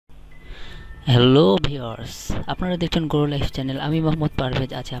Hello viewers, আপনারা দেখছেন গ্রোলাইফ channel. আমি মোহাম্মদ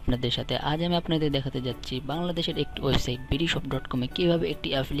পারভেজ আছি আপনাদের সাথে। আজ আমি আপনাদের দেখাতে যাচ্ছি বাংলাদেশের একটি ওয়েবসাইট bdshope.com এ কীভাবে একটি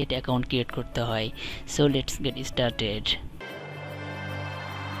অ্যাফিলিয়েট অ্যাকাউন্ট ক্রিয়েট করতে হয়। So let's get started.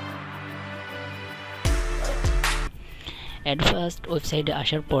 At first ওয়েবসাইটে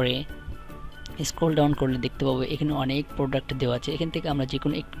আসার পরে স্ক্রল ডাউন করলে দেখতে পাবো এখানে অনেক প্রোডাক্ট দেওয়া আছে। এখান থেকে আমরা যে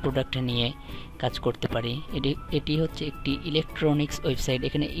কোনো একটি প্রোডাক্ট নিয়ে কাজ করতে পারি। এটি হচ্ছে একটি ইলেকট্রনিক্স ওয়েবসাইট।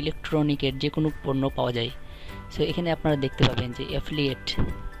 এখানে ইলেকট্রনিকের যে কোনো পণ্য পাওয়া যায়। সো এখানে আপনারা দেখতে পাবেন যে অ্যাফিলিয়েট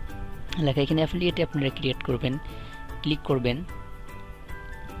লেখা। এখানে অ্যাফিলিয়েটে আপনারা ক্রিয়েট করবেন, ক্লিক করবেন,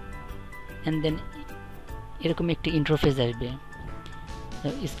 অ্যান্ড দেন এরকম একটি ইন্টারফেস আসবে।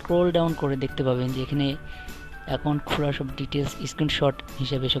 স্ক্রল ডাউন করে দেখতে পাবেন যে এখানে অ্যাকাউন্ট খোলার সব ডিটেলস স্ক্রিনশট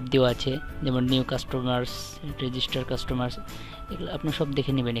হিসেবে সব দেওয়া আছে, যেমন নিউ কাস্টমার্স, রেজিস্টার কাস্টমার্স, এগুলো আপনার সব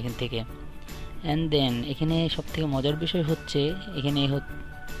দেখে নেবেন এখান থেকে। অ্যান্ড দেন এখানে সব থেকে মজার বিষয় হচ্ছে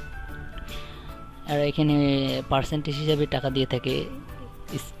এখানে পার্সেন্টেজ হিসাবে টাকা দিয়ে থাকে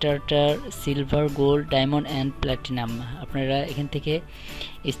starter, silver, gold, diamond and platinum. আপনারা এখান থেকে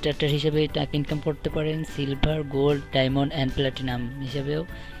স্টার্টার হিসেবে টাকা ইনকাম করতে পারেন, silver, gold, diamond and platinum হিসাবেও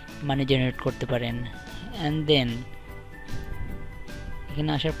মানি জেনারেট করতে পারেন। অ্যান্ড দেন এখানে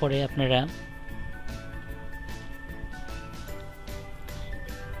আসার পরে আপনারা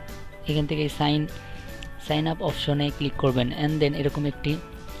এখান থেকে সাইন আপ অপশনে ক্লিক করবেন। অ্যান্ড দেন এরকম একটি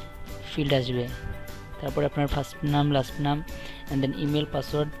ফিল্ড আসবে। তারপরে আপনার ফার্স্ট নাম, লাস্ট নাম, and then email,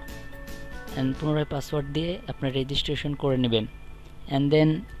 password, and পুনরায় পাসওয়ার্ড দিয়ে আপনার রেজিস্ট্রেশন করে নেবেন। অ্যান্ড দেন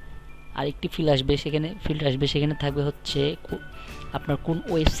আরেকটি ফিল্ড আসবে, সেখানে থাকবে হচ্ছে আপনার কোন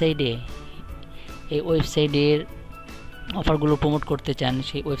ওয়েবসাইটে এই ওয়েবসাইটের অফারগুলো প্রমোট করতে চান,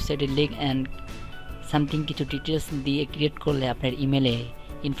 সেই ওয়েবসাইটের লিঙ্ক অ্যান্ড সামথিং কিছু ডিটেলস দিয়ে ক্রিয়েট করলে আপনার ইমেলে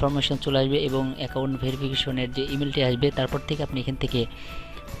ইনফরমেশন চলে আসবে এবং অ্যাকাউন্ট ভেরিফিকেশনের যে ইমেলটি আসবে তারপর থেকে আপনি এখান থেকে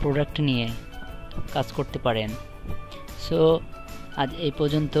প্রোডাক্ট নিয়ে কাজ করতে পারেন। সো আজ এই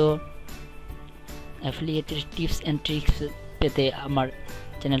পর্যন্ত। অ্যাফিলিয়েটের টিপস অ্যান্ড ট্রিক্স পেতে আমার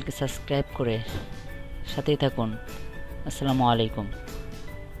চ্যানেলকে সাবস্ক্রাইব করে সাথেই থাকুন। আসসালামু আলাইকুম।